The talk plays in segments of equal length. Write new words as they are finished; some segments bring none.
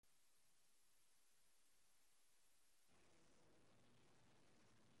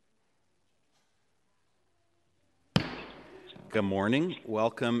Good morning.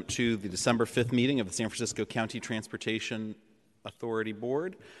 Welcome to the December 5th meeting of the San Francisco County Transportation Authority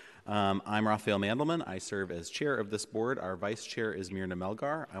Board. I'm Raphael Mandelman. I serve as chair of this board. Our vice chair is Mirna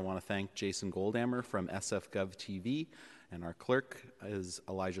Melgar. I want to thank Jason Goldammer from SF Gov TV, and our clerk is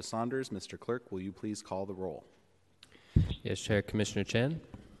Elijah Saunders. Mr. Clerk, will you please call the roll? Yes, Chair. Commissioner Chan?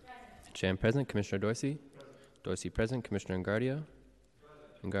 Present. Chan present. Commissioner Dorsey? Present. Dorsey present. Commissioner Engardio?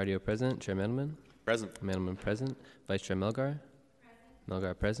 Present. Engardio present. Chair Mandelman? Present. Mandelman present. Vice Chair Melgar? Present.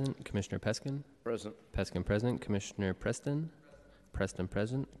 Melgar present. Commissioner Peskin? Present. Peskin present. Commissioner Preston? Preston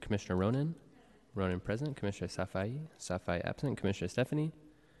present. Commissioner Ronan? Ronan present. Commissioner Safai? Safai absent. Commissioner Stephanie?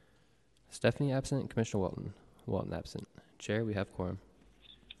 Stephanie absent. Commissioner Walton? Walton absent. Chair, we have quorum.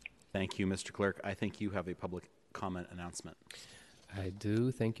 Thank you, Mr. Clerk. I think you have a public comment announcement. I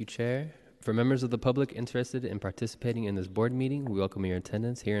do. Thank you, Chair. For members of the public interested in participating in this board meeting, we welcome your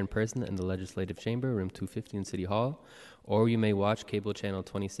attendance here in person in the Legislative Chamber, room 250 in City Hall, or you may watch cable channel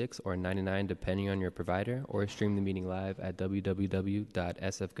 26 or 99 depending on your provider, or stream the meeting live at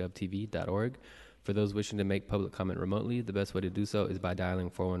www.sfgovtv.org. For those wishing to make public comment remotely, the best way to do so is by dialing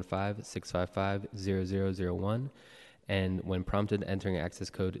 415-655-0001, and when prompted, entering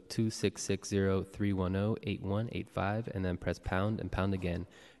access code 2660-310-8185, and then press pound and pound again.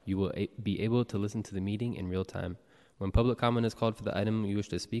 You will be able to listen to the meeting in real time. When public comment is called for the item you wish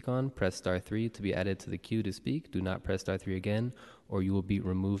to speak on, press star 3 to be added to the queue to speak. Do not press star 3 again, or you will be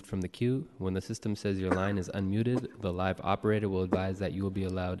removed from the queue. When the system says your line is unmuted, the live operator will advise that you will be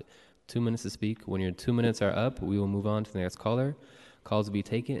allowed 2 minutes to speak. When your 2 minutes are up, we will move on to the next caller. Calls will be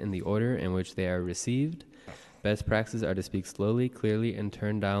taken in the order in which they are received. Best practices are to speak slowly, clearly, and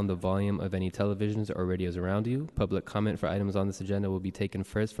turn down the volume of any televisions or radios around you. Public comment for items on this agenda will be taken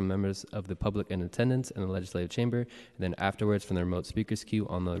first from members of the public in attendance in the Legislative Chamber, and then afterwards from the remote speakers queue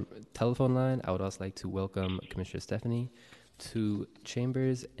on the telephone line. I would also like to welcome Commissioner Stephanie to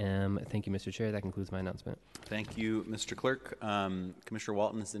Chambers. Thank you, Mr. Chair. That concludes my announcement. Thank you, Mr. Clerk. Commissioner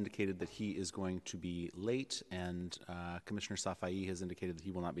Walton has indicated that he is going to be late, and Commissioner Safai has indicated that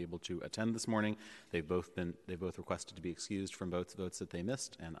he will not be able to attend this morning. They've both requested to be excused from both votes that they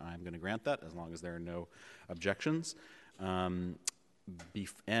missed, and I'm going to grant that as long as there are no objections.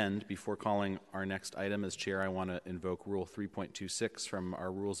 Before calling our next item, as chair, I want to invoke Rule 3.26 from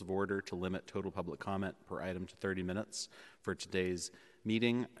our Rules of Order to limit total public comment per item to 30 minutes for today's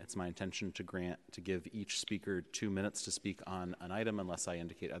meeting. It's my intention to give each speaker 2 minutes to speak on an item unless I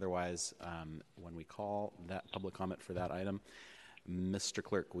indicate otherwise when we call that public comment for that item. Mr.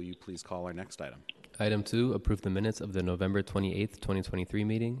 Clerk, will you please call our next item? Item 2, approve the minutes of the November 28th, 2023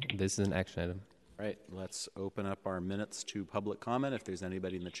 meeting. This is an action item. All right, let's open up our minutes to public comment. If there's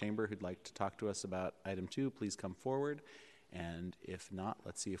anybody in the chamber who'd like to talk to us about item 2, please come forward. And if not,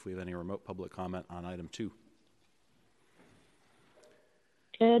 let's see if we have any remote public comment on item 2.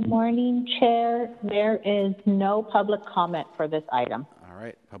 Good morning, Chair. There is no public comment for this item. All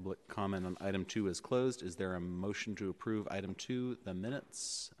right, public comment on item 2 is closed. Is there a motion to approve item 2, the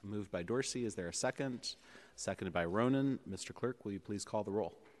minutes? Moved by Dorsey. Is there a second? Seconded by Ronan. Mr. Clerk, will you please call the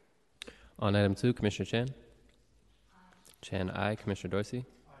roll? On item 2, Commissioner Chan? Aye. Chan, aye. Commissioner Dorsey?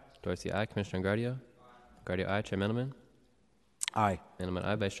 Aye. Dorsey, aye. Commissioner Engardio? Aye. Engardio, aye. Chair Mandelman? Aye. Mandelman,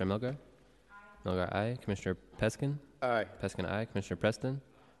 aye. Vice Chair Melgar? Aye. Melgar, aye. Commissioner Peskin? Aye. Peskin, aye. Commissioner Preston?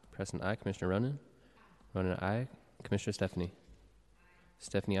 Preston, aye. Commissioner Ronan? Ronan, aye. Commissioner Stephanie? Aye.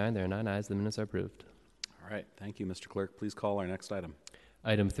 Stephanie, aye. There are 9 ayes. The minutes are approved. All right. Thank you, Mr. Clerk. Please call our next item.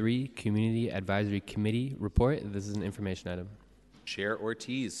 Item 3, Community Advisory Committee report. This is an information item. Chair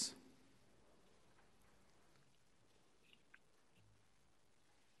Ortiz.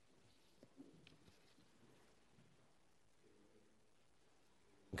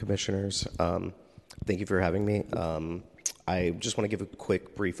 Commissioners, thank you for having me. I just want to give a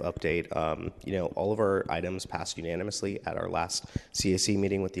quick, brief update. All of our items passed unanimously at our last CAC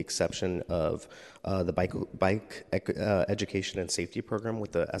meeting, with the exception of the bike education and safety program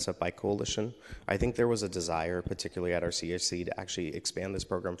with the SF Bike Coalition. I think there was a desire, particularly at our CAC, to actually expand this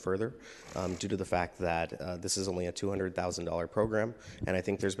program further, due to the fact that this is only a $200,000 program, and I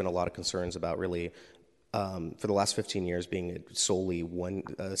think there's been a lot of concerns about really for the last 15 years being solely one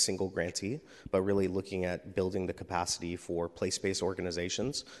single grantee, but really looking at building the capacity for place-based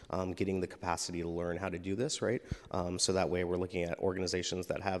organizations, getting the capacity to learn how to do this, right? So that way we're looking at organizations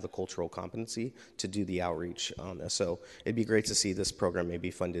that have the cultural competency to do the outreach on this. So it'd be great to see this program maybe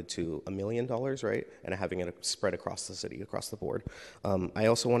funded to $1 million, right? And having it spread across the city, across the board. I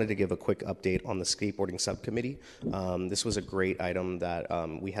also wanted to give a quick update on the skateboarding subcommittee. This was a great item that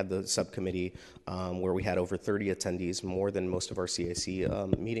we had the subcommittee where we we had over 30 attendees, more than most of our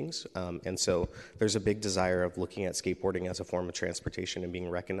CAC meetings. And so there's a big desire of looking at skateboarding as a form of transportation and being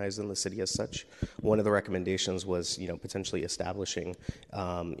recognized in the city as such. One of the recommendations was, potentially establishing,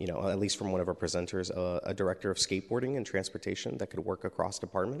 at least from one of our presenters, a director of skateboarding and transportation that could work across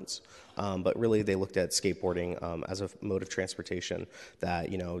departments. But really, they looked at skateboarding as a mode of transportation that,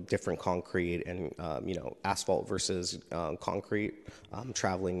 different concrete and, asphalt versus concrete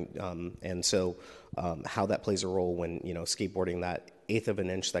traveling. And so how that plays a role when, skateboarding that eighth of an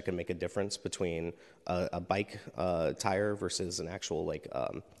inch that can make a difference between a bike tire versus an actual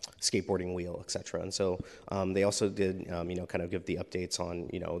skateboarding wheel, et cetera. And so they also did, kind of give the updates on,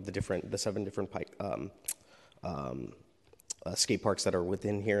 the 7 different skate parks that are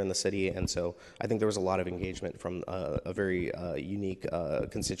within here in the city. And so I think there was a lot of engagement from a very unique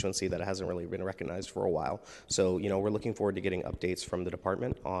constituency that hasn't really been recognized for a while. So, we're looking forward to getting updates from the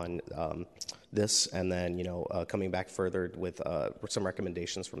department on this, and then, coming back further with some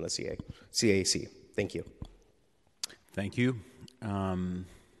recommendations from the CAC. Thank you. Thank you.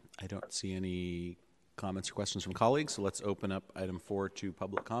 I don't see any comments or questions from colleagues, so let's open up item 4 to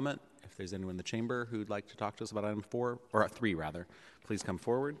public comment. If there's anyone in the chamber who'd like to talk to us about item 4, or 3 rather, please come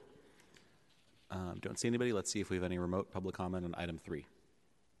forward. Don't see anybody. Let's see if we have any remote public comment on item 3.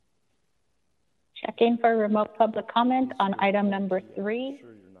 Checking for remote public comment on item number 3,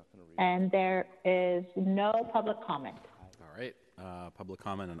 and there is no public comment. All right. Public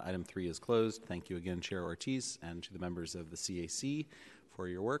comment on item 3 is closed. Thank you again, Chair Ortiz, and to the members of the CAC for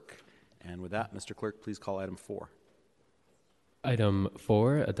your work. And with that, Mr. Clerk, please call item 4. Item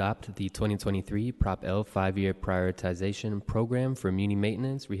 4, adopt the 2023 Prop L 5-year prioritization program for muni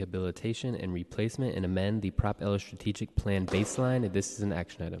maintenance, rehabilitation, and replacement, and amend the Prop L strategic plan baseline. This is an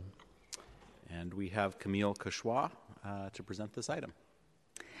action item. And we have Camille Koshwa to present this item.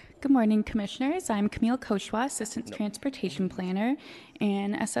 Good morning, Commissioners. I'm Camille Koshwa, Assistant Transportation Planner.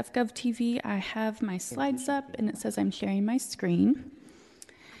 And SFGov TV, I have my slides up, and it says I'm sharing my screen.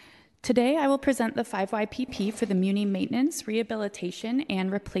 Today, I will present the 5YPP for the Muni Maintenance, Rehabilitation,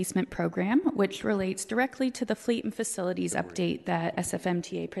 and Replacement Program, which relates directly to the Fleet and Facilities update that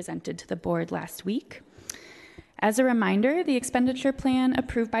SFMTA presented to the board last week. As a reminder, the expenditure plan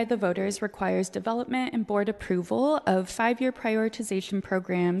approved by the voters requires development and board approval of 5-year prioritization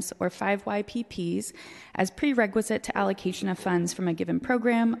programs, or 5YPPs, as prerequisite to allocation of funds from a given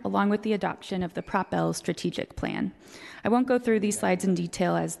program, along with the adoption of the Prop L strategic plan. I won't go through these slides in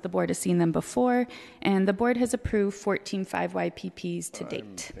detail as the board has seen them before, and the board has approved 14 5YPPs to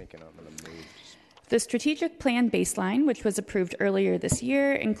date. The strategic plan baseline, which was approved earlier this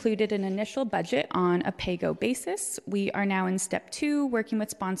year, included an initial budget on a pay-go basis. We are now in step 2, working with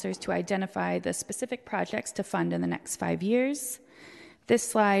sponsors to identify the specific projects to fund in the next 5 years. This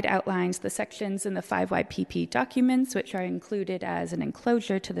slide outlines the sections in the 5YPP documents, which are included as an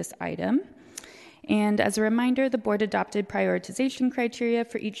enclosure to this item. And as a reminder, the board adopted prioritization criteria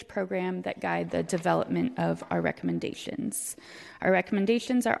for each program that guide the development of our recommendations. Our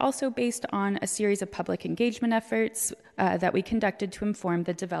recommendations are also based on a series of public engagement efforts that we conducted to inform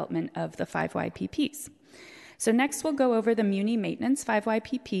the development of the 5YPPs. So next we'll go over the Muni Maintenance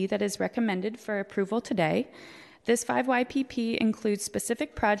 5YPP that is recommended for approval today. This 5YPP includes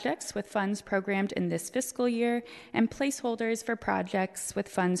specific projects with funds programmed in this fiscal year and placeholders for projects with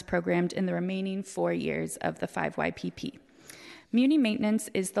funds programmed in the remaining 4 years of the 5YPP. Muni Maintenance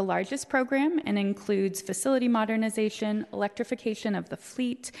is the largest program and includes facility modernization, electrification of the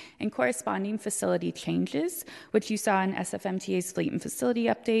fleet, and corresponding facility changes, which you saw in SFMTA's Fleet and Facility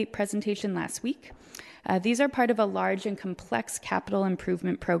Update presentation last week. These are part of a large and complex capital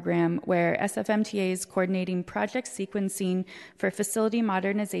improvement program where SFMTA is coordinating project sequencing for facility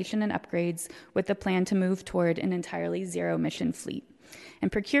modernization and upgrades with the plan to move toward an entirely zero-emission fleet.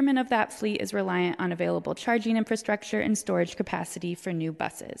 And procurement of that fleet is reliant on available charging infrastructure and storage capacity for new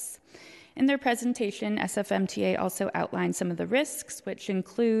buses. In their presentation, SFMTA also outlined some of the risks, which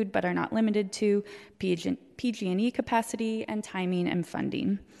include, but are not limited to, PG&E capacity and timing and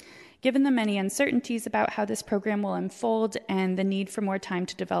funding. Given the many uncertainties about how this program will unfold and the need for more time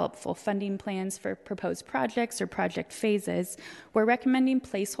to develop full funding plans for proposed projects or project phases, we're recommending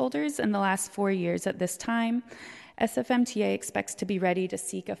placeholders in the last 4 years at this time. SFMTA expects to be ready to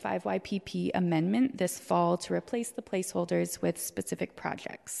seek a 5YPP amendment this fall to replace the placeholders with specific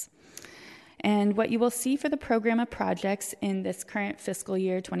projects. And what you will see for the program of projects in this current fiscal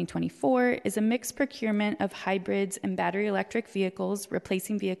year 2024 is a mixed procurement of hybrids and battery electric vehicles,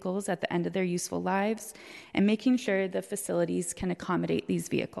 replacing vehicles at the end of their useful lives, and making sure the facilities can accommodate these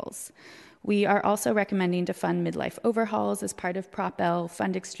vehicles. We are also recommending to fund midlife overhauls as part of Prop L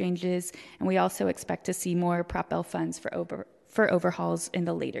fund exchanges, and we also expect to see more Prop L funds for overhauls in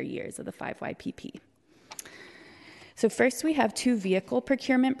the later years of the 5YPP. So first, we have 2 vehicle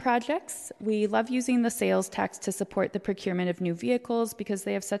procurement projects. We love using the sales tax to support the procurement of new vehicles because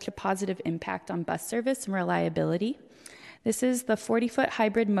they have such a positive impact on bus service and reliability. This is the 40-foot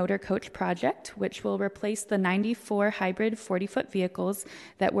hybrid motor coach project, which will replace the 94 hybrid 40-foot vehicles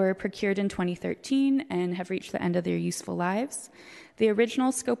that were procured in 2013 and have reached the end of their useful lives. The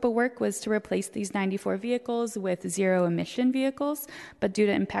original scope of work was to replace these 94 vehicles with zero-emission vehicles, but due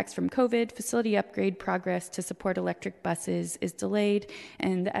to impacts from COVID, facility upgrade progress to support electric buses is delayed,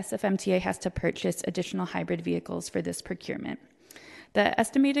 and the SFMTA has to purchase additional hybrid vehicles for this procurement. The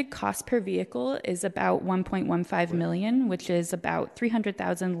estimated cost per vehicle is about $1.15 million, which is about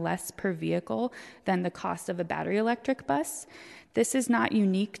 $300,000 less per vehicle than the cost of a battery electric bus. This is not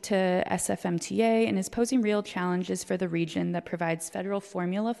unique to SFMTA and is posing real challenges for the region that provides federal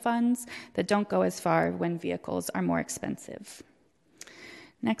formula funds that don't go as far when vehicles are more expensive.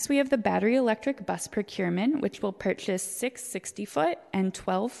 Next, we have the battery electric bus procurement, which will purchase 6 60-foot and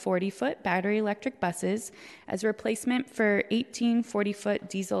 12 40-foot battery electric buses as a replacement for 18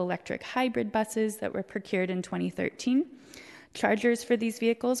 40-foot diesel electric hybrid buses that were procured in 2013. Chargers for these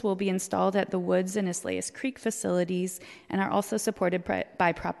vehicles will be installed at the Woods and Islayas Creek facilities and are also supported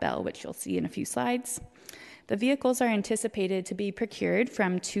by Prop L, which you'll see in a few slides. The vehicles are anticipated to be procured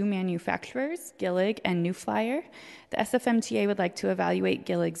from 2 manufacturers, Gillig and New Flyer. The SFMTA would like to evaluate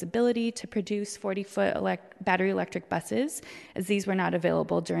Gillig's ability to produce 40-foot battery electric buses, as these were not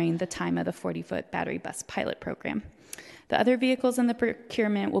available during the time of the 40-foot battery bus pilot program. The other vehicles in the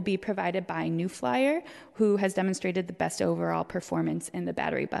procurement will be provided by New Flyer, who has demonstrated the best overall performance in the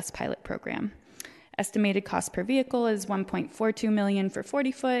battery bus pilot program. Estimated cost per vehicle is $1.42 million for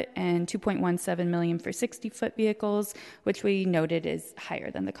 40-foot and $2.17 million for 60-foot vehicles, which we noted is higher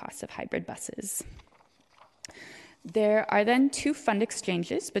than the cost of hybrid buses. There are then 2 fund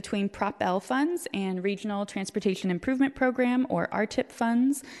exchanges between Prop L funds and Regional Transportation Improvement Program, or RTIP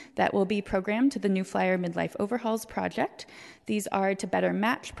funds, that will be programmed to the New Flyer Midlife Overhauls project. These are to better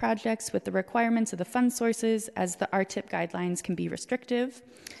match projects with the requirements of the fund sources, as the RTIP guidelines can be restrictive.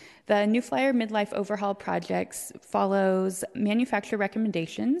 The New Flyer Midlife Overhaul projects follows manufacturer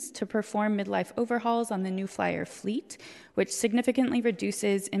recommendations to perform midlife overhauls on the New Flyer fleet, which significantly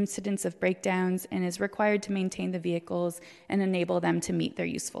reduces incidents of breakdowns and is required to maintain the vehicles and enable them to meet their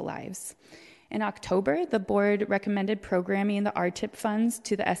useful lives. In October, the board recommended programming the RTIP funds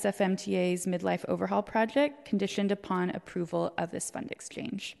to the SFMTA's Midlife Overhaul project, conditioned upon approval of this fund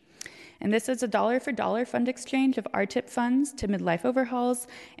exchange. And this is a dollar-for-dollar fund exchange of RTIP funds to midlife overhauls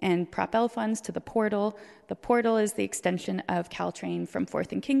and Prop L funds to the portal. The portal is the extension of Caltrain from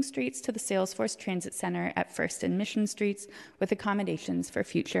 4th and King Streets to the Salesforce Transit Center at 1st and Mission Streets, with accommodations for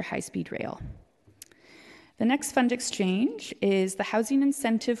future high-speed rail. The next fund exchange is the Housing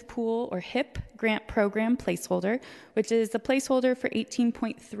Incentive Pool, or HIP, grant program placeholder, which is the placeholder for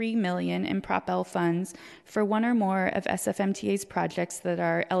 $18.3 million in Prop L funds for one or more of SFMTA's projects that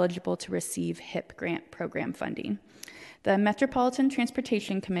are eligible to receive HIP grant program funding. The Metropolitan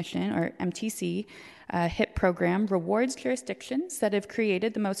Transportation Commission, or MTC, HIP program rewards jurisdictions that have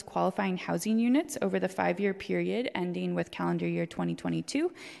created the most qualifying housing units over the 5-year period ending with calendar year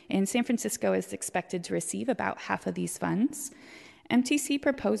 2022, and San Francisco is expected to receive about half of these funds. MTC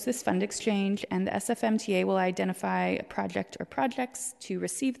proposed this fund exchange, and the SFMTA will identify a project or projects to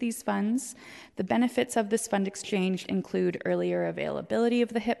receive these funds. The benefits of this fund exchange include earlier availability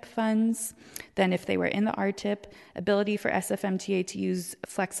of the HIP funds than if they were in the RTIP, ability for SFMTA to use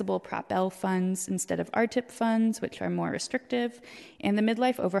flexible Prop L funds instead of RTIP funds, which are more restrictive, and the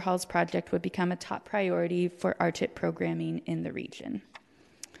Midlife Overhauls project would become a top priority for RTIP programming in the region.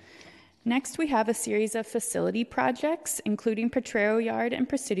 Next, we have a series of facility projects, including Potrero Yard and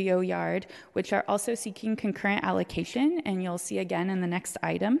Presidio Yard, which are also seeking concurrent allocation, and you'll see again in the next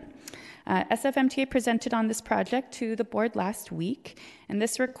item. SFMTA presented on this project to the board last week, and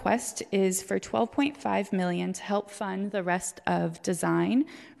this request is for $12.5 million to help fund the rest of design,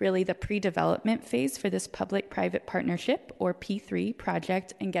 really the pre-development phase for this public-private partnership, or P3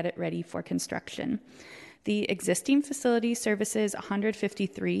 project, and get it ready for construction. The existing facility services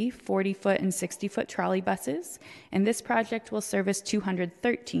 153 40-foot and 60-foot trolley buses, and this project will service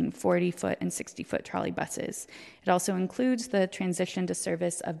 213 40-foot and 60-foot trolley buses. It also includes the transition to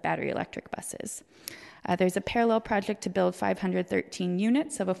service of battery electric buses. There's a parallel project to build 513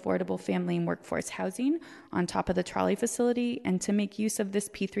 units of affordable family and workforce housing on top of the trolley facility, and to make use of this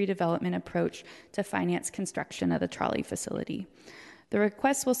P3 development approach to finance construction of the trolley facility. The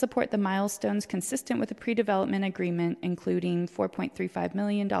request will support the milestones consistent with the pre-development agreement, including $4.35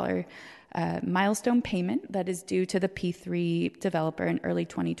 million milestone payment that is due to the P3 developer in early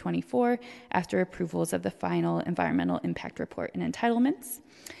 2024 after approvals of the final environmental impact report and entitlements.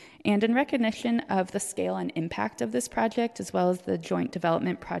 And in recognition of the scale and impact of this project, as well as the joint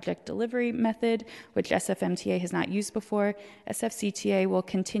development project delivery method, which SFMTA has not used before, SFCTA will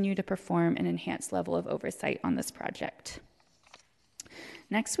continue to perform an enhanced level of oversight on this project.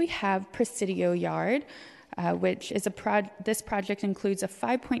 Next, we have Presidio Yard, which is this project includes a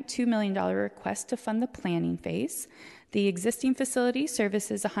 $5.2 million request to fund the planning phase. The existing facility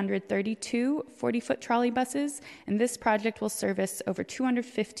services 132 40-foot trolley buses, and this project will service over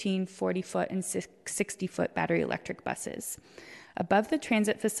 215 40-foot and 60-foot battery electric buses. Above the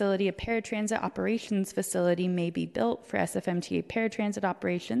transit facility, a paratransit operations facility may be built for SFMTA paratransit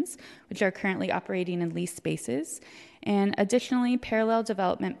operations, which are currently operating in leased spaces. And additionally, parallel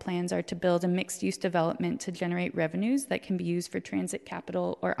development plans are to build a mixed-use development to generate revenues that can be used for transit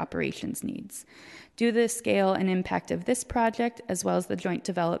capital or operations needs. Due to the scale and impact of this project, as well as the joint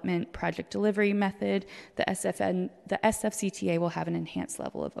development project delivery method, the SFCTA will have an enhanced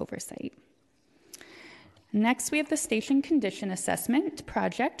level of oversight. Next, we have the Station Condition Assessment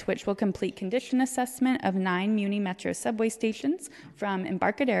project, which will complete condition assessment of 9 Muni Metro subway stations from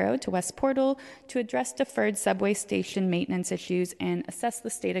Embarcadero to West Portal to address deferred subway station maintenance issues and assess the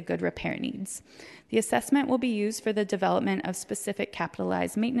state of good repair needs. The assessment will be used for the development of specific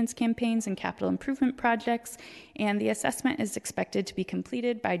capitalized maintenance campaigns and capital improvement projects, and the assessment is expected to be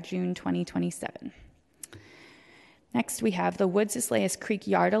completed by June 2027. Next, we have the Woods Islayas Creek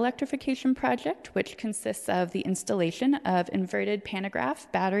Yard Electrification Project, which consists of the installation of inverted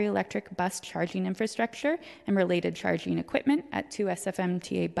pantograph battery electric bus charging infrastructure and related charging equipment at 2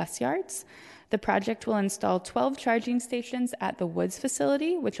 SFMTA bus yards. The project will install 12 charging stations at the Woods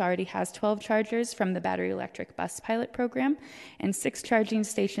facility, which already has 12 chargers from the battery electric bus pilot program, and 6 charging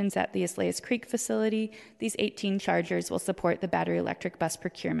stations at the Islayas Creek facility. These 18 chargers will support the battery electric bus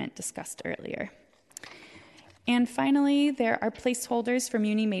procurement discussed earlier. And finally, there are placeholders for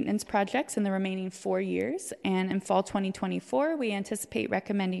Muni maintenance projects in the remaining 4 years. And in fall 2024, we anticipate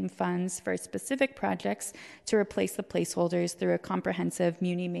recommending funds for specific projects to replace the placeholders through a comprehensive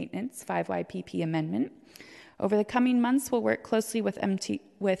Muni maintenance 5YPP amendment. Over the coming months, we'll work closely with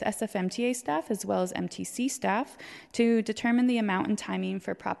SFMTA staff as well as MTC staff to determine the amount and timing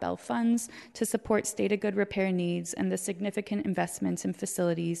for Prop L funds to support state of good repair needs and the significant investments in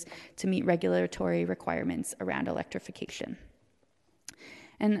facilities to meet regulatory requirements around electrification.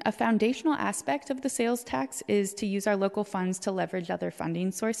 And a foundational aspect of the sales tax is to use our local funds to leverage other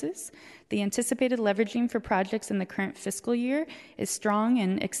funding sources. The anticipated leveraging for projects in the current fiscal year is strong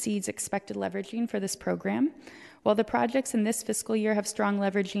and exceeds expected leveraging for this program. While the projects in this fiscal year have strong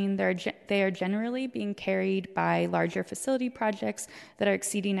leveraging, they are generally being carried by larger facility projects that are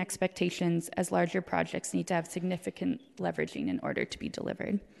exceeding expectations, as larger projects need to have significant leveraging in order to be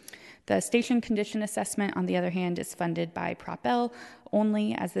delivered. The station condition assessment, on the other hand, is funded by Prop L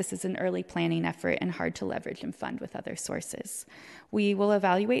only, as this is an early planning effort and hard to leverage and fund with other sources. We will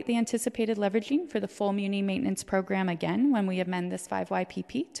evaluate the anticipated leveraging for the full Muni maintenance program again when we amend this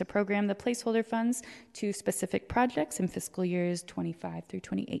 5YPP to program the placeholder funds to specific projects in fiscal years 25 through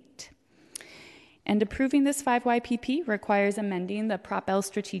 28. And approving this 5YPP requires amending the Prop L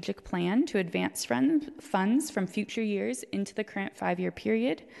strategic plan to advance funds from future years into the current 5-year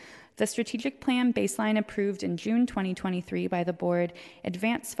period. The strategic plan baseline approved in June 2023 by the board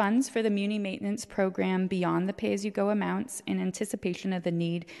advanced funds for the Muni maintenance program beyond the pay-as-you-go amounts in anticipation of the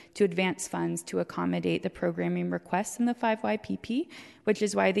need to advance funds to accommodate the programming requests in the 5YPP, which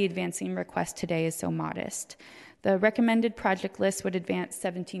is why the advancing request today is so modest. The recommended project list would advance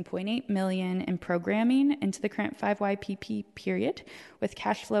 $17.8 million in programming into the current 5YPP period, with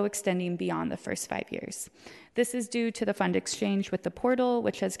cash flow extending beyond the first 5 years. This is due to the fund exchange with the portal,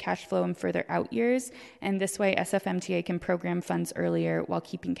 which has cash flow in further out years, and this way SFMTA can program funds earlier while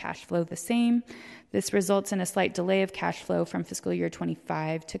keeping cash flow the same. This results in a slight delay of cash flow from fiscal year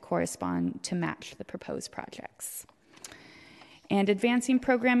 25 to correspond to match the proposed projects. And advancing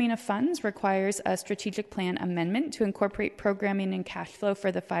programming of funds requires a strategic plan amendment to incorporate programming and cash flow for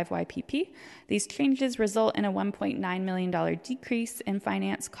the 5YPP. These changes result in a $1.9 million decrease in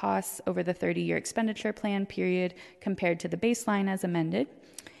finance costs over the 30-year expenditure plan period compared to the baseline as amended.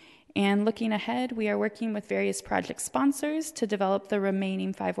 And looking ahead, we are working with various project sponsors to develop the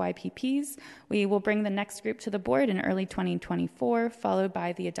remaining 5YPPs. We will bring the next group to the board in early 2024, followed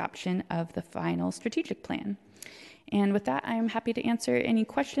by the adoption of the final strategic plan. And with that, I am happy to answer any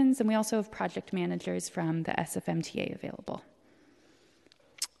questions, and we also have project managers from the SFMTA available.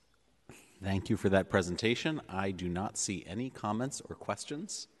 Thank you for that presentation. I do not see any comments or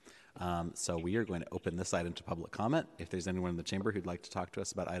questions. So we are going to open this item to public comment. If there's anyone in the chamber who'd like to talk to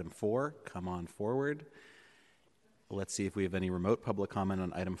us about item 4, come on forward. Let's see if we have any remote public comment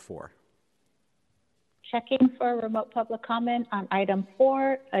on item 4. Checking for remote public comment on item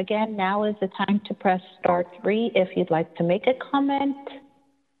 4. Again, now is the time to press star 3 if you'd like to make a comment.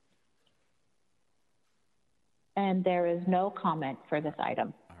 And there is no comment for this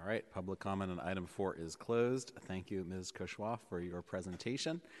item. All right, public comment on item 4 is closed. Thank you, Ms. Kushwa, for your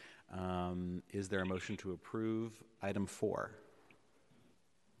presentation. Is there a motion to approve item 4?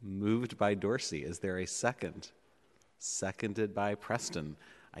 Moved by Dorsey. Is there a second? Seconded by Preston.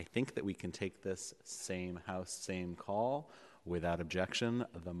 I think that we can take this same house, same call. Without objection,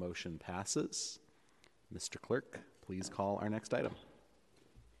 the motion passes. Mr. Clerk, please call our next item.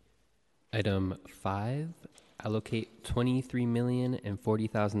 Item 5, allocate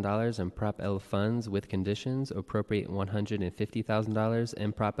 $23,040,000 in Prop L funds with conditions, appropriate $150,000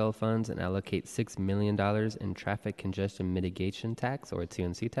 in Prop L funds, and allocate $6 million in traffic congestion mitigation tax, or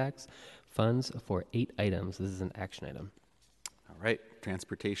TNC tax, funds for 8 items. This is an action item. All right,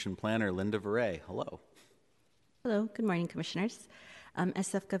 Transportation Planner Linda Veray, hello. Hello, good morning, Commissioners.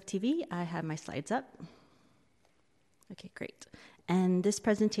 SFGov TV, I have my slides up. Okay, great. And this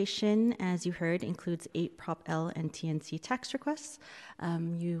presentation, as you heard, includes 8 Prop L and TNC tax requests.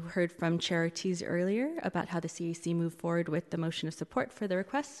 You heard from Chair Ortiz earlier about how the CAC moved forward with the motion of support for the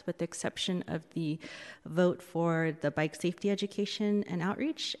requests, with the exception of the vote for the bike safety education and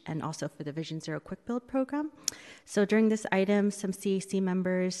outreach, and also for the Vision Zero Quick Build program. So during this item, some CAC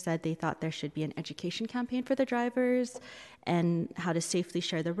members said they thought there should be an education campaign for the drivers and how to safely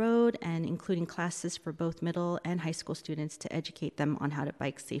share the road, and including classes for both middle and high school students to educate them on how to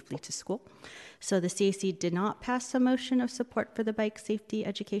bike safely to school. So the CAC did not pass a motion of support for the bike safety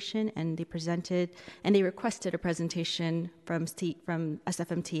education, and they requested a presentation from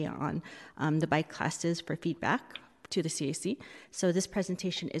SFMT on the bike classes for feedback to the CAC. So this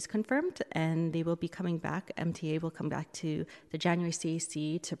presentation is confirmed, and they will be coming back. MTA will come back to the January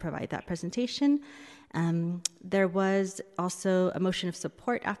CAC to provide that presentation. There was also a motion of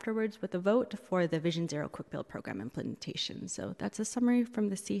support afterwards with a vote for the Vision Zero Quick Build program implementation. So that's a summary from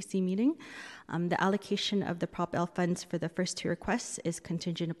the CAC meeting. The allocation of the Prop L funds for the first 2 requests is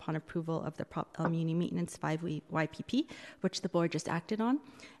contingent upon approval of the Prop L Muni Maintenance 5 YPP, which the board just acted on.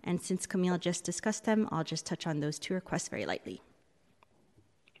 And since Camille just discussed them, I'll just touch on those 2 requests very lightly.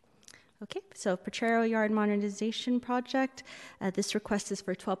 Okay, so Potrero Yard Modernization Project. This request is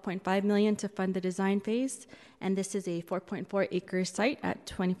for $12.5 million to fund the design phase, and this is a 4.4 acre site at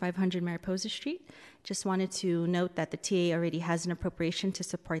 2500 Mariposa Street. Just wanted to note that the TA already has an appropriation to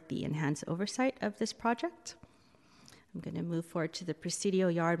support the enhanced oversight of this project. I'm going to move forward to the Presidio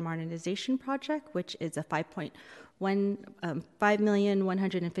Yard Modernization Project, which is a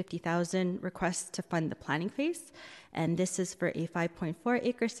 $5,150,000 request to fund the planning phase. And this is for a 5.4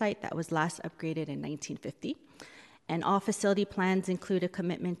 acre site that was last upgraded in 1950. And all facility plans include a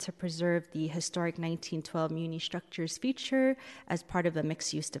commitment to preserve the historic 1912 Muni structures feature as part of a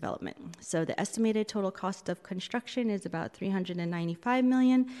mixed-use development. So the estimated total cost of construction is about $395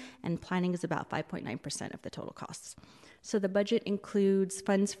 million, and planning is about 5.9% of the total costs. So the budget includes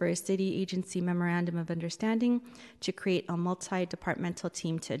funds for a city agency memorandum of understanding to create a multi-departmental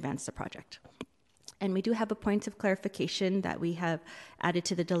team to advance the project. And we do have a point of clarification that we have added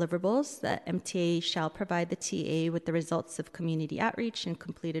to the deliverables, that MTA shall provide the TA with the results of community outreach and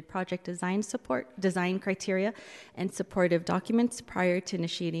completed project design criteria, and supportive documents prior to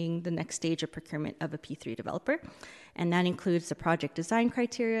initiating the next stage of procurement of a P3 developer. And that includes the project design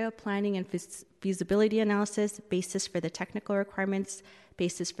criteria, planning and feasibility analysis, basis for the technical requirements,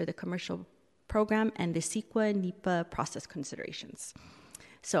 basis for the commercial program, and the CEQA NEPA process considerations.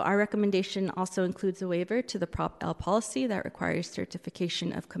 So our recommendation also includes a waiver to the Prop L policy that requires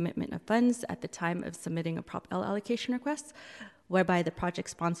certification of commitment of funds at the time of submitting a Prop L allocation request, whereby the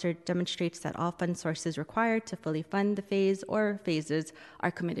project sponsor demonstrates that all fund sources required to fully fund the phase or phases are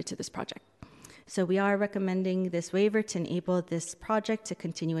committed to this project. So we are recommending this waiver to enable this project to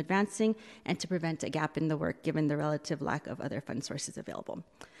continue advancing and to prevent a gap in the work given the relative lack of other fund sources available.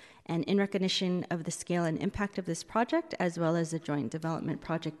 And in recognition of the scale and impact of this project, as well as the joint development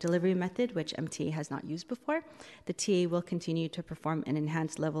project delivery method, which MTA has not used before, the TA will continue to perform an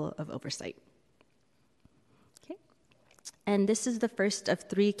enhanced level of oversight. Okay. And this is the first of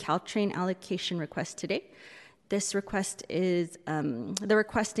 3 Caltrain allocation requests today. This request is, the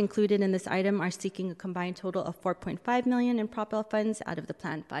request included in this item are seeking a combined total of $4.5 million in Prop L funds out of the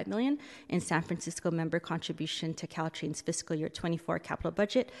planned $5 million in San Francisco member contribution to Caltrain's fiscal year 24 capital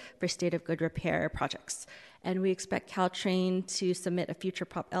budget for state of good repair projects. And we expect Caltrain to submit a future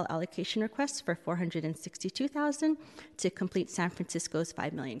Prop L allocation request for $462,000 to complete San Francisco's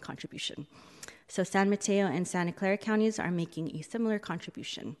 $5 million contribution. So San Mateo and Santa Clara counties are making a similar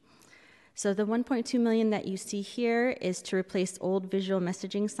contribution. So the $1.2 million that you see here is to replace old visual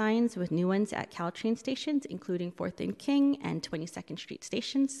messaging signs with new ones at Caltrain stations, including 4th and King and 22nd Street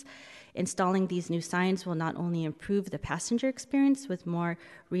stations. Installing these new signs will not only improve the passenger experience with more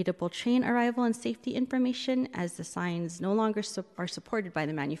readable train arrival and safety information, as the signs no longer are supported by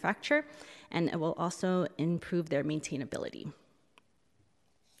the manufacturer, and it will also improve their maintainability.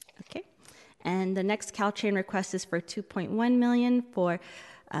 Okay, and the next Caltrain request is for $2.1 million for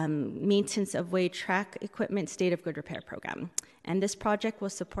maintenance of way track equipment state of good repair program. And this project will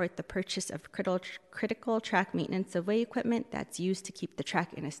support the purchase of critical track maintenance of way equipment that's used to keep the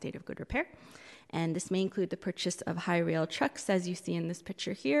track in a state of good repair. And this may include the purchase of high rail trucks, as you see in this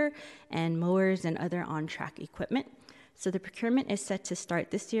picture here, and mowers and other on-track equipment. So the procurement is set to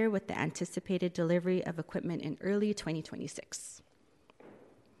start this year with the anticipated delivery of equipment in early 2026.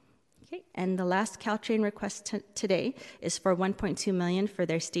 Okay, and the last Caltrain request today is for $1.2 million for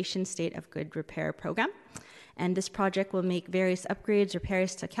their station state of good repair program. And this project will make various upgrades,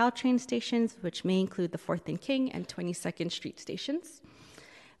 repairs to Caltrain stations, which may include the 4th and King and 22nd Street stations.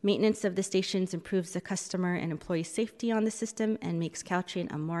 Maintenance of the stations improves the customer and employee safety on the system and makes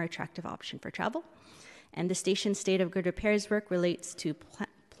Caltrain a more attractive option for travel. And the station state of good repairs work relates to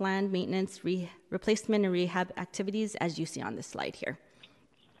planned maintenance, replacement, and rehab activities, as you see on this slide here.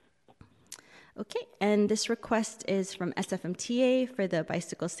 Okay, and this request is from SFMTA for the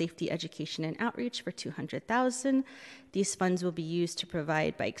bicycle safety education and outreach for $200,000. These funds will be used to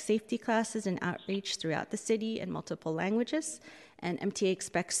provide bike safety classes and outreach throughout the city in multiple languages. And MTA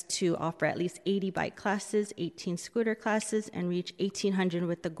expects to offer at least 80 bike classes, 18 scooter classes, and reach 1,800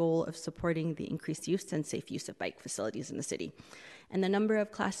 with the goal of supporting the increased use and safe use of bike facilities in the city. And the number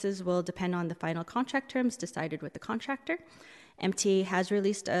of classes will depend on the final contract terms decided with the contractor. MTA has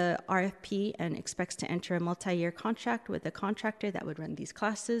released a RFP and expects to enter a multi-year contract with a contractor that would run these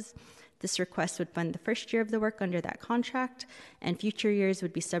classes. This request would fund the first year of the work under that contract, and future years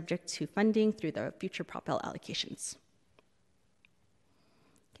would be subject to funding through the future Prop L allocations.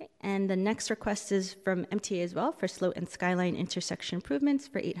 Okay, and the next request is from MTA as well for Sloat and Skyline intersection improvements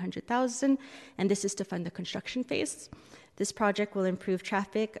for $800,000, and this is to fund the construction phase. This project will improve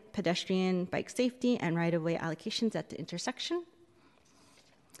traffic, pedestrian, bike safety, and right-of-way allocations at the intersection.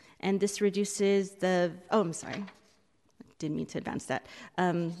 And this reduces the, didn't mean to advance that.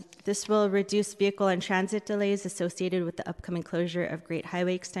 This will reduce vehicle and transit delays associated with the upcoming closure of Great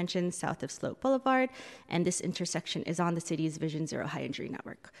Highway Extension south of Sloat Boulevard, and this intersection is on the city's Vision Zero High Injury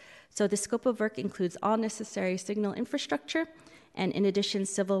Network. So the scope of work includes all necessary signal infrastructure, and in addition,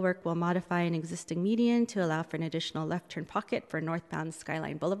 civil work will modify an existing median to allow for an additional left turn pocket for northbound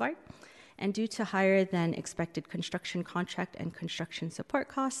Skyline Boulevard. And due to higher than expected construction contract and construction support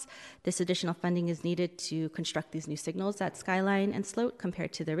costs, this additional funding is needed to construct these new signals at Skyline and Sloat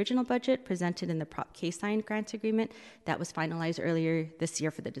compared to the original budget presented in the Prop K signed grant agreement that was finalized earlier this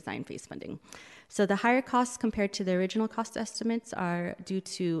year for the design phase funding. So the higher costs compared to the original cost estimates are due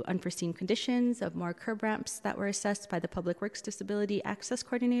to unforeseen conditions of more curb ramps that were assessed by the Public Works Disability Access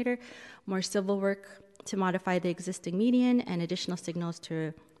Coordinator, more civil work to modify the existing median, and additional signals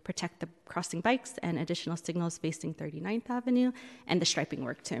to protect the crossing bikes, and additional signals facing 39th Avenue, and the striping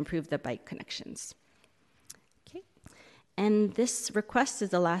work to improve the bike connections. Okay, and this request is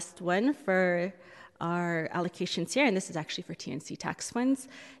the last one for our allocations here, and this is actually for TNC tax funds.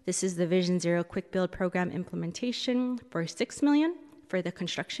 This is the Vision Zero Quick Build Program implementation for $6 million for the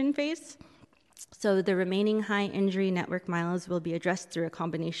construction phase. So the remaining high injury network miles will be addressed through a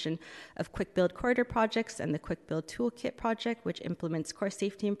combination of Quick Build Corridor projects and the Quick Build Toolkit project, which implements core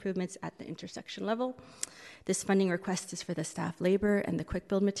safety improvements at the intersection level. This funding request is for the staff labor and the Quick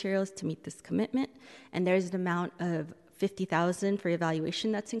Build materials to meet this commitment, and there's an amount of $50,000 for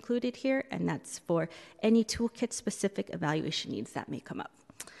evaluation that's included here, and that's for any toolkit-specific evaluation needs that may come up.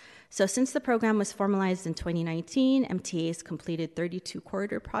 So since the program was formalized in 2019, MTA has completed 32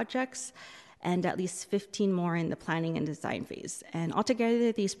 corridor projects and at least 15 more in the planning and design phase. And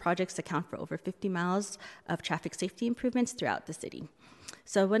altogether, these projects account for over 50 miles of traffic safety improvements throughout the city.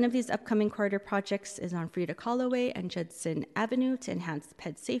 So one of these upcoming corridor projects is on Frida Kahlo Way and Judson Avenue to enhance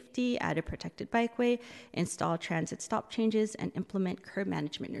ped safety, add a protected bikeway, install transit stop changes, and implement curb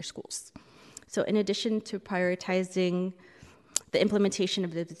management near schools. So in addition to prioritizing the implementation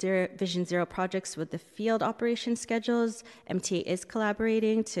of the Vision Zero projects with the field operation schedules, MTA is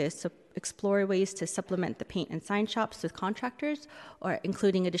collaborating to explore ways to supplement the paint and sign shops with contractors, or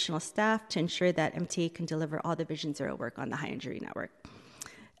including additional staff to ensure that MTA can deliver all the Vision Zero work on the high injury network,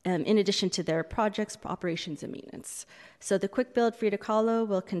 in addition to their projects, operations, and maintenance. So the Quick Build Frida Kahlo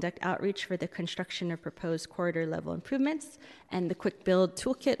will conduct outreach for the construction of proposed corridor level improvements, and the Quick Build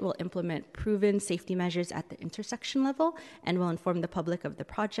Toolkit will implement proven safety measures at the intersection level and will inform the public of the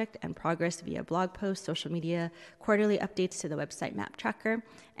project and progress via blog posts, social media, quarterly updates to the website map tracker,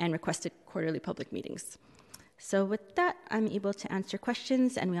 and requested quarterly public meetings. So with that, I'm able to answer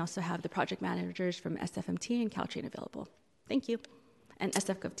questions, and we also have the project managers from SFMT and Caltrain available. Thank you. And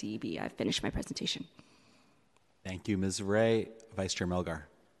SF.gov.tv, I've finished my presentation. Thank you, Ms. Ray. Vice Chair Melgar.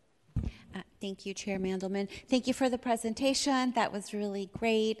 Thank you, Chair Mandelman. Thank you for the presentation. That was really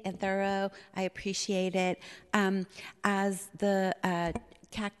great and thorough. I appreciate it. As the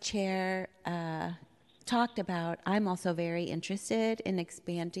CAC chair talked about, I'm also very interested in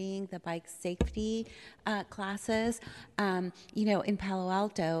expanding the bike safety classes. You know, in Palo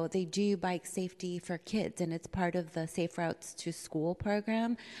Alto, they do bike safety for kids, and it's part of the Safe Routes to School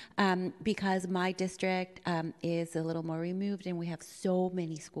program. Because my district is a little more removed, and we have so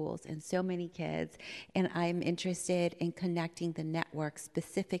many schools and so many kids, and I'm interested in connecting the network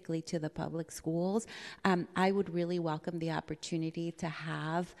specifically to the public schools. I would really welcome the opportunity to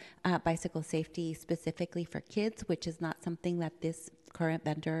have bicycle safety specifically for kids, which is not something that this current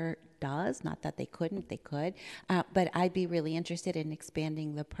vendor does. Not that they couldn't, they could, but I'd be really interested in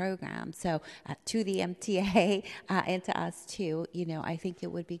expanding the program. So to the MTA and to us too, you know, I think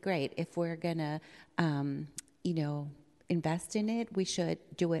it would be great if we're gonna, you know, invest in it, we should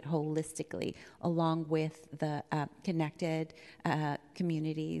do it holistically along with the connected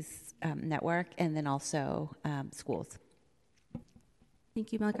communities network, and then also schools.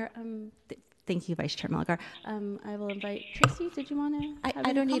 Thank you, Melgar. Thank you, Vice Chair Melgar. I will invite Tracy. Did you want to?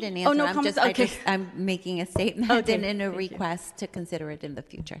 I don't need an answer. Oh, no comments? Okay. I'm making a statement Okay. and a request to consider it in the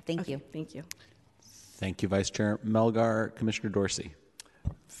future. Thank you. Thank you. Thank you, Vice Chair Melgar. Commissioner Dorsey.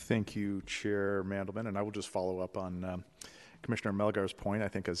 Thank you, Chair Mandelman. And I will just follow up on Commissioner Melgar's point. I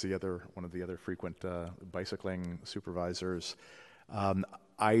think as one of the other frequent bicycling supervisors,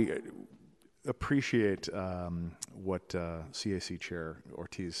 I appreciate what CAC Chair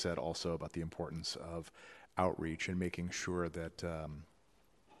Ortiz said also about the importance of outreach and making sure that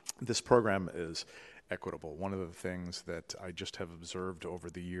this program is equitable. One of the things that I just have observed over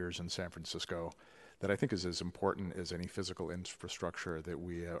the years in San Francisco that I think is as important as any physical infrastructure that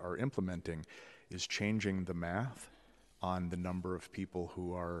we are implementing is changing the math on the number of people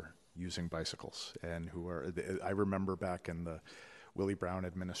who are using bicycles and who are, I remember back in the Willie Brown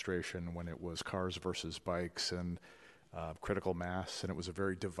administration when it was cars versus bikes and critical mass, and it was a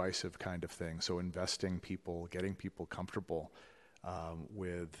very divisive kind of thing. So investing people, getting people comfortable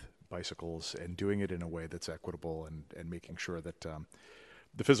with bicycles and doing it in a way that's equitable and making sure that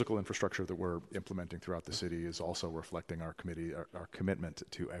the physical infrastructure that we're implementing throughout the city is also reflecting our commitment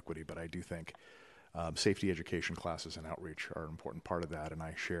to equity. But I do think safety education classes and outreach are an important part of that, and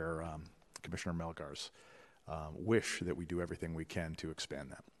I share Commissioner Melgar's wish that we do everything we can to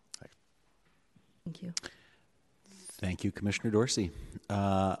expand that. Thank you. Thank you, Commissioner Dorsey.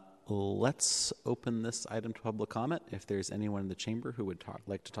 Let's open this item to public comment. If there's anyone in the chamber who would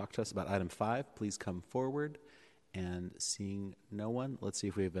like to talk to us about item 5, please come forward. And seeing no one, let's see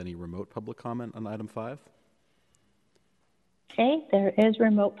if we have any remote public comment on item 5. Okay, there is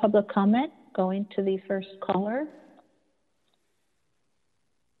remote public comment. Going to the first caller.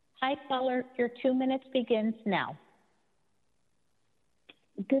 Hi, caller. Your 2 minutes begins now.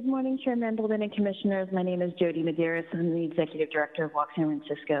 Good morning, Chair Mandelman and Commissioners. My name is Jody Medeiros. I'm the Executive Director of Walk San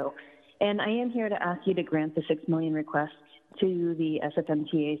Francisco. And I am here to ask you to grant the $6 million request to the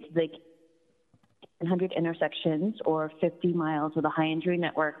SFMTA so they can 100 intersections or 50 miles with a high injury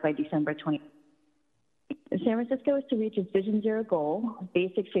network by December 20. San Francisco is to reach its Vision Zero goal.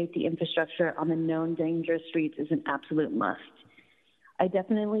 Basic safety infrastructure on the known dangerous streets is an absolute must. I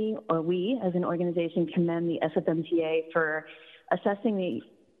definitely, or we as an organization, commend the SFMTA for assessing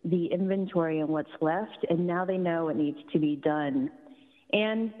the inventory and what's left, and now they know it needs to be done.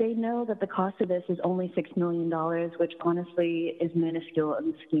 And they know that the cost of this is only $6 million, which honestly is minuscule in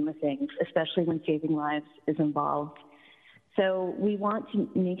the scheme of things, especially when saving lives is involved. So we want to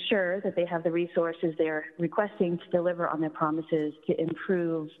make sure that they have the resources they're requesting to deliver on their promises to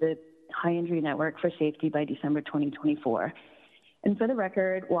improve the high injury network for safety by December 2024. And for the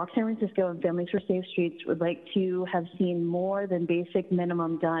record, Walk San Francisco and Families for Safe Streets would like to have seen more than basic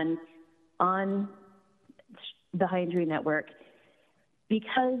minimum done on the high injury network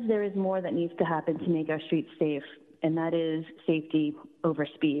because there is more that needs to happen to make our streets safe, and that is safety over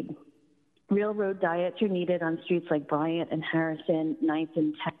speed. Real road diets are needed on streets like Bryant and Harrison, 9th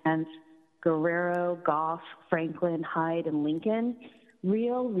and 10th, Guerrero, Goff, Franklin, Hyde, and Lincoln.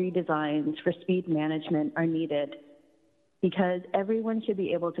 Real redesigns for speed management are needed because everyone should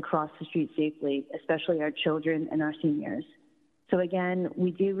be able to cross the street safely, especially our children and our seniors. So again,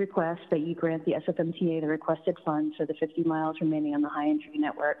 we do request that you grant the SFMTA the requested funds for the 50 miles remaining on the high injury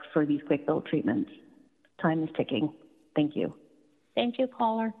network for these quick build treatments. Time is ticking. Thank you. Thank you,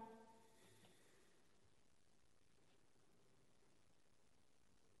 caller.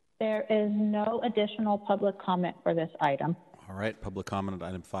 There is no additional public comment for this item. All right, public comment on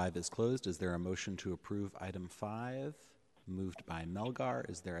item 5 is closed. Is there a motion to approve item 5? Moved by Melgar.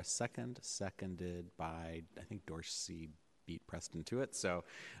 Is there a second? Seconded by, I think Dorsey beat Preston to it. So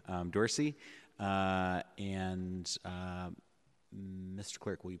Dorsey and Mr.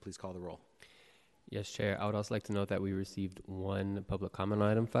 Clerk, will you please call the roll? Yes, Chair. I would also like to note that we received one public comment on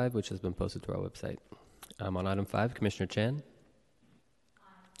item 5, which has been posted to our website. On item 5, Commissioner Chan.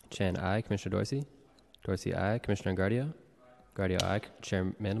 Chan, aye. Commissioner Dorsey? Dorsey, aye. Commissioner Guardia? Guardia, aye. Chair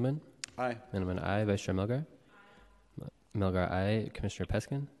Mandelman? Aye. Mandelman, aye. Vice Chair Melgar? Melgar, aye. Commissioner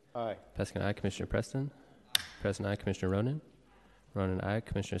Peskin? Aye. Peskin, aye. Commissioner Preston? Preston, aye. Commissioner Ronan? Ronan, aye.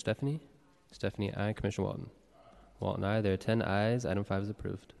 Commissioner Stephanie? Stephanie, aye. Commissioner Walton? Walton, aye. There are 10 ayes. Item 5 is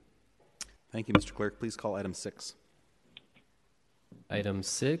approved. Thank you, Mr. Clerk. Please call item 6. Item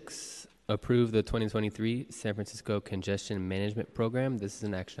 6, approve the 2023 San Francisco Congestion Management Program. This is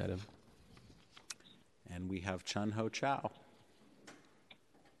an action item. And we have Chun Ho Chow.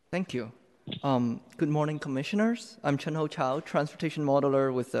 Thank you. Good morning, Commissioners. I'm Chun Ho Chow, Transportation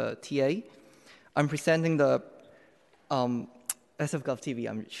Modeler with TA. I'm presenting the SFGov TV.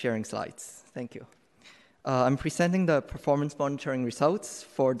 I'm sharing slides. Thank you. I'm presenting the performance monitoring results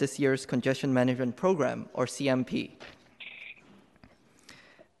for this year's Congestion Management Program, or CMP.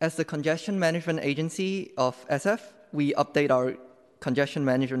 As the Congestion Management Agency of SF, we update our Congestion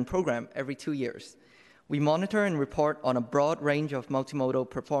Management Program every 2 years. We monitor and report on a broad range of multimodal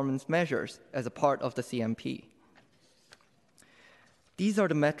performance measures as a part of the CMP. These are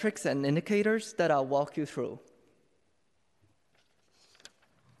the metrics and indicators that I'll walk you through.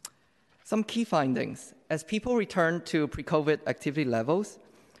 Some key findings. As people return to pre-COVID activity levels,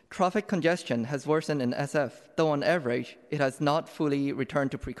 traffic congestion has worsened in SF, though on average, it has not fully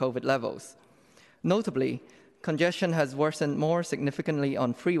returned to pre-COVID levels. Notably, congestion has worsened more significantly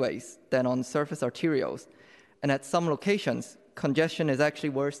on freeways than on surface arterials, and at some locations, congestion is actually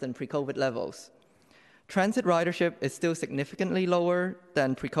worse than pre-COVID levels. Transit ridership is still significantly lower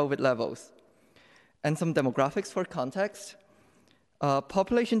than pre-COVID levels. And some demographics for context.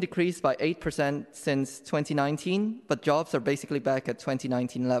 Population decreased by 8% since 2019, but jobs are basically back at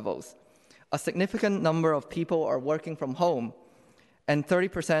 2019 levels. A significant number of people are working from home, and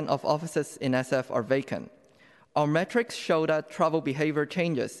 30% of offices in SF are vacant. Our metrics show that travel behavior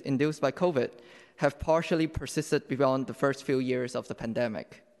changes induced by COVID have partially persisted beyond the first few years of the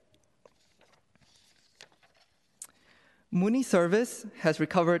pandemic. Muni service has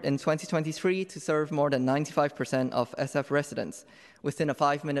recovered in 2023 to serve more than 95% of SF residents within a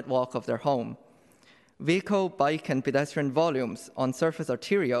 5-minute walk of their home. Vehicle, bike, and pedestrian volumes on surface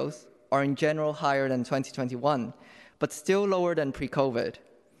arterials are in general higher than 2021, but still lower than pre-COVID.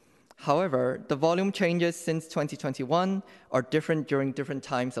 However, the volume changes since 2021 are different during different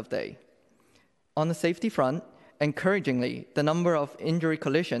times of day. On the safety front, encouragingly, the number of injury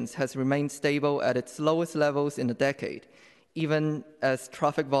collisions has remained stable at its lowest levels in a decade, even as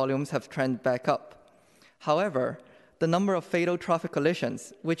traffic volumes have trended back up. However, the number of fatal traffic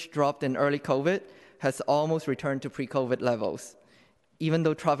collisions, which dropped in early COVID, has almost returned to pre-COVID levels, even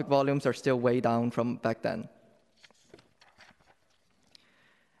though traffic volumes are still way down from back then.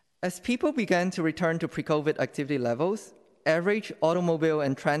 As people began to return to pre-COVID activity levels, average automobile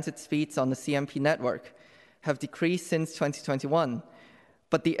and transit speeds on the CMP network have decreased since 2021,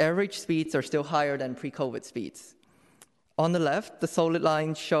 but the average speeds are still higher than pre-COVID speeds. On the left, the solid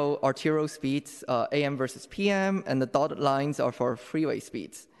lines show arterial speeds, AM versus PM, and the dotted lines are for freeway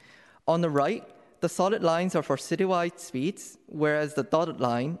speeds. On the right, the solid lines are for citywide speeds, whereas the dotted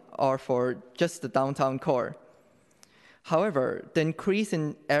line are for just the downtown core. However, the increase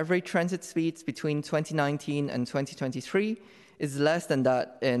in average transit speeds between 2019 and 2023 is less than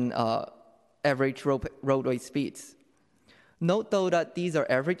that in average roadway speeds. Note, though, that these are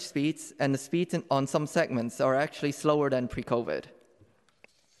average speeds, and the speeds on some segments are actually slower than pre-COVID.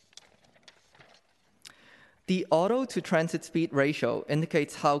 The auto to transit speed ratio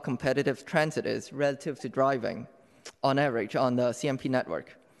indicates how competitive transit is relative to driving on average on the CMP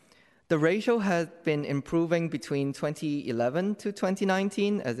network. The ratio has been improving between 2011 to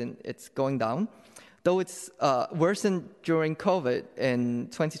 2019, as in it's going down, though it's worsened during COVID in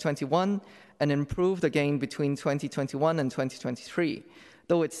 2021 and improved again between 2021 and 2023,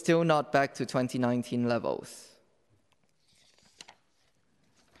 though it's still not back to 2019 levels.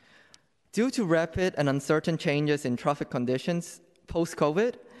 Due to rapid and uncertain changes in traffic conditions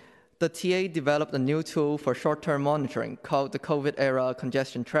post-COVID, the TA developed a new tool for short-term monitoring called the COVID-era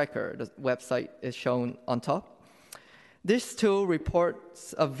congestion tracker. The website is shown on top. This tool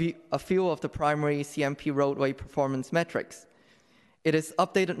reports a few of the primary CMP roadway performance metrics. It is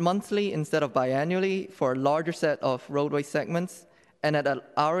updated monthly instead of biannually for a larger set of roadway segments and at an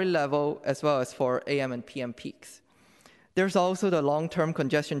hourly level as well as for AM and PM peaks. There's also the long-term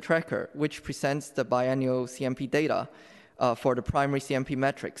congestion tracker, which presents the biannual CMP data for the primary CMP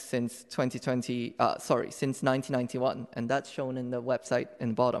metrics since 1991, and that's shown in the website in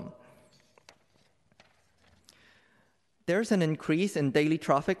the bottom. There's an increase in daily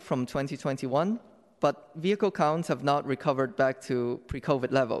traffic from 2021, but vehicle counts have not recovered back to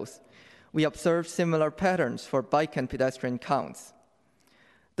pre-COVID levels. We observed similar patterns for bike and pedestrian counts.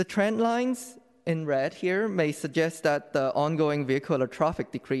 The trend lines in red here may suggest that the ongoing vehicular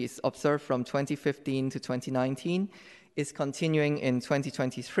traffic decrease observed from 2015 to 2019 is continuing in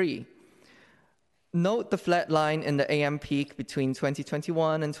 2023. Note the flat line in the AM peak between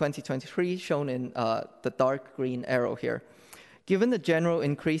 2021 and 2023, shown in the dark green arrow here. Given the general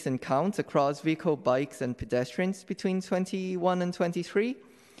increase in counts across vehicle, bikes, and pedestrians between 21 and 23,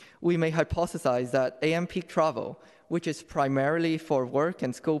 we may hypothesize that AM peak travel, which is primarily for work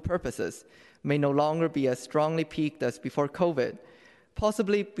and school purposes, may no longer be as strongly peaked as before COVID,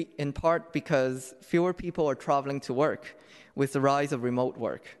 possibly in part because fewer people are traveling to work with the rise of remote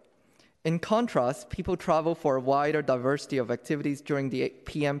work. In contrast, people travel for a wider diversity of activities during the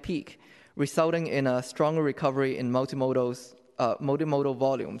PM peak, resulting in a stronger recovery in multimodal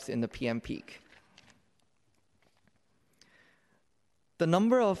volumes in the PM peak. The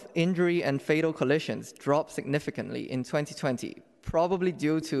number of injury and fatal collisions dropped significantly in 2020, probably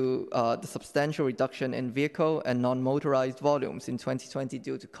due to the substantial reduction in vehicle and non-motorized volumes in 2020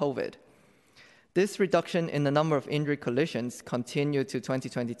 due to COVID. This reduction in the number of injury collisions continued to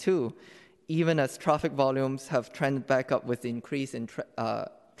 2022, even as traffic volumes have trended back up with the increase in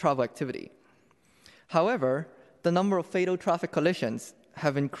travel activity. However, the number of fatal traffic collisions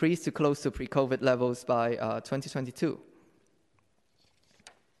have increased to close to pre-COVID levels by 2022.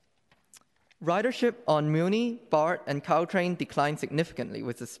 Ridership on Muni, BART, and Caltrain declined significantly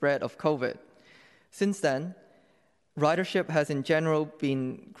with the spread of COVID. Since then, ridership has in general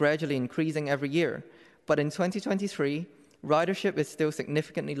been gradually increasing every year, but in 2023, ridership is still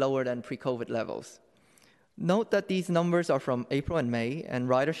significantly lower than pre-COVID levels. Note that these numbers are from April and May, and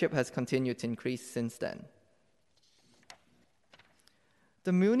ridership has continued to increase since then.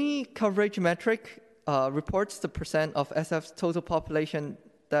 The Muni coverage metric reports the percent of SF's total population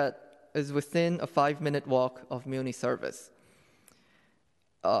that is within a 5-minute walk of Muni service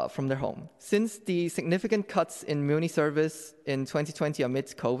from their home. Since the significant cuts in Muni service in 2020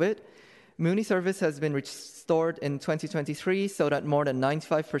 amidst COVID, Muni service has been restored in 2023 so that more than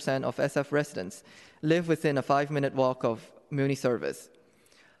 95% of SF residents live within a 5-minute walk of Muni service.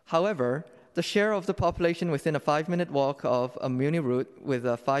 However, the share of the population within a 5-minute walk of a Muni route with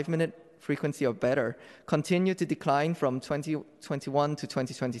a 5-minute frequency or better continued to decline from 2021 to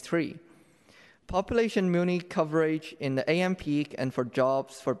 2023. Population Muni coverage in the AM peak and for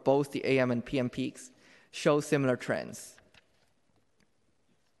jobs for both the AM and PM peaks show similar trends.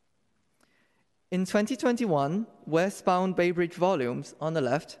 In 2021, westbound Bay Bridge volumes on the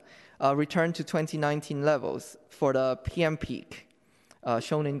left returned to 2019 levels for the PM peak,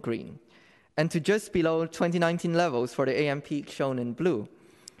 shown in green, and to just below 2019 levels for the AM peak, shown in blue.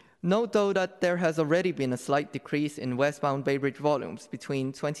 Note, though, that there has already been a slight decrease in westbound Bay Bridge volumes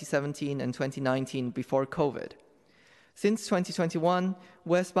between 2017 and 2019 before COVID. Since 2021,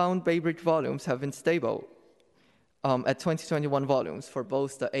 westbound Bay Bridge volumes have been stable at 2021 volumes for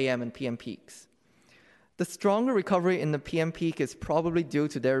both the AM and PM peaks. The stronger recovery in the PM peak is probably due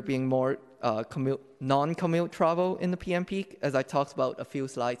to there being more non-commute travel in the PM peak, as I talked about a few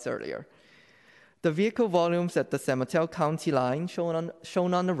slides earlier. The vehicle volumes at the San Mateo County line,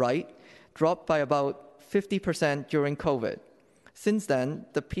 shown on the right, dropped by about 50% during COVID. Since then,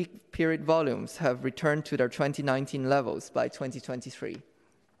 the peak period volumes have returned to their 2019 levels by 2023.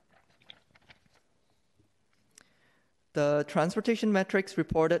 The transportation metrics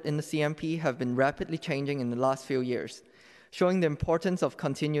reported in the CMP have been rapidly changing in the last few years, showing the importance of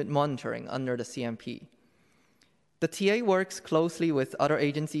continued monitoring under the CMP. The TA works closely with other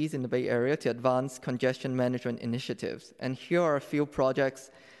agencies in the Bay Area to advance congestion management initiatives, and here are a few projects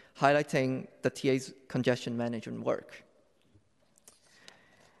highlighting the TA's congestion management work.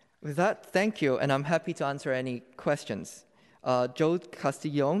 With that, thank you, and I'm happy to answer any questions. Joe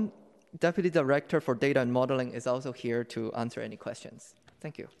Castillon, Deputy Director for Data and Modeling, is also here to answer any questions.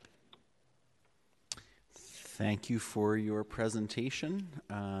 Thank you. Thank you for your presentation.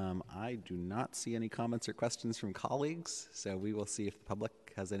 I do not see any comments or questions from colleagues, so we will see if the public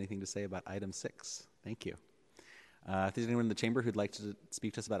has anything to say about item 6. Thank you. If there's anyone in the chamber who'd like to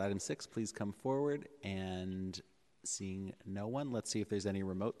speak to us about item 6, please come forward. And seeing no one, let's see if there's any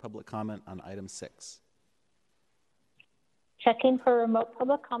remote public comment on item 6. Checking for remote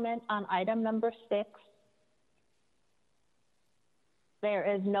public comment on item number 6.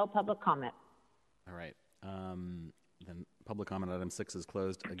 There is no public comment. All right. Then public comment on item 6 is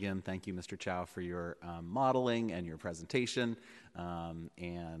closed. Again, thank you, Mr. Chow, for your modeling and your presentation.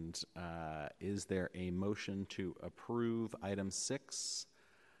 Is there a motion to approve item 6?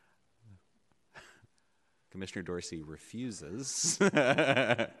 Commissioner Dorsey refuses,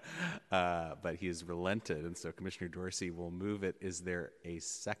 but he has relented, and so Commissioner Dorsey will move it. Is there a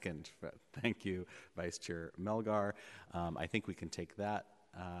second? Thank you, Vice Chair Melgar. I think we can take that.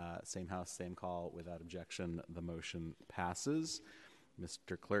 Same house, same call. Without objection, the motion passes.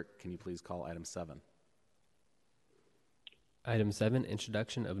 Mr. Clerk, can you please call item 7? Item 7,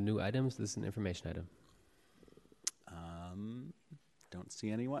 introduction of new items. This is an information item. Don't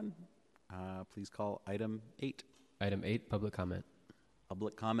see anyone. Please call item 8. Item 8, public comment.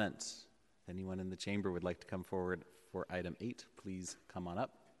 Public comment. If anyone in the chamber would like to come forward for item 8, please come on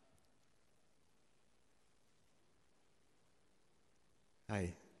up.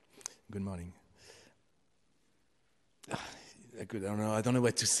 Hi, good morning. I don't know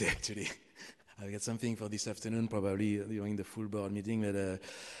what to say actually. I'll get something for this afternoon, probably during the full board meeting. But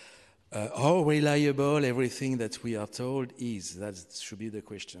how reliable everything that we are told is? That should be the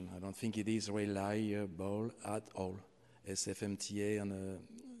question. I don't think it is reliable at all. SFMTA on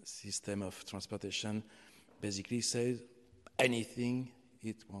a system of transportation basically says anything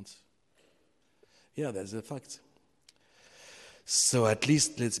it wants. Yeah, that's a fact. So at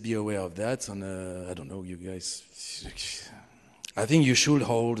least let's be aware of that. And I don't know, you guys. I think you should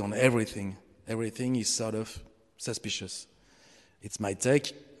hold on everything. Everything is sort of suspicious. It's my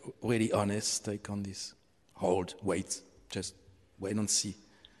take, really honest take on this. Hold, wait, just wait and see.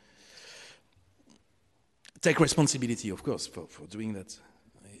 Take responsibility, of course, for doing that,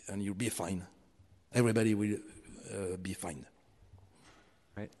 and you'll be fine. Everybody will be fine.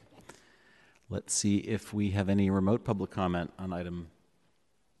 Right. Let's see if we have any remote public comment on item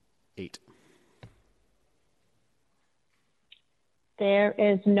 8. There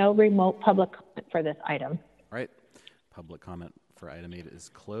is no remote public comment for this item. All right. Public comment for item 8 is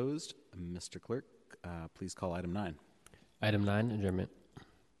closed. Mr. Clerk, please call item 9. Item 9, adjournment.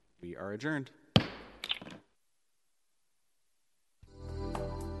 We are adjourned.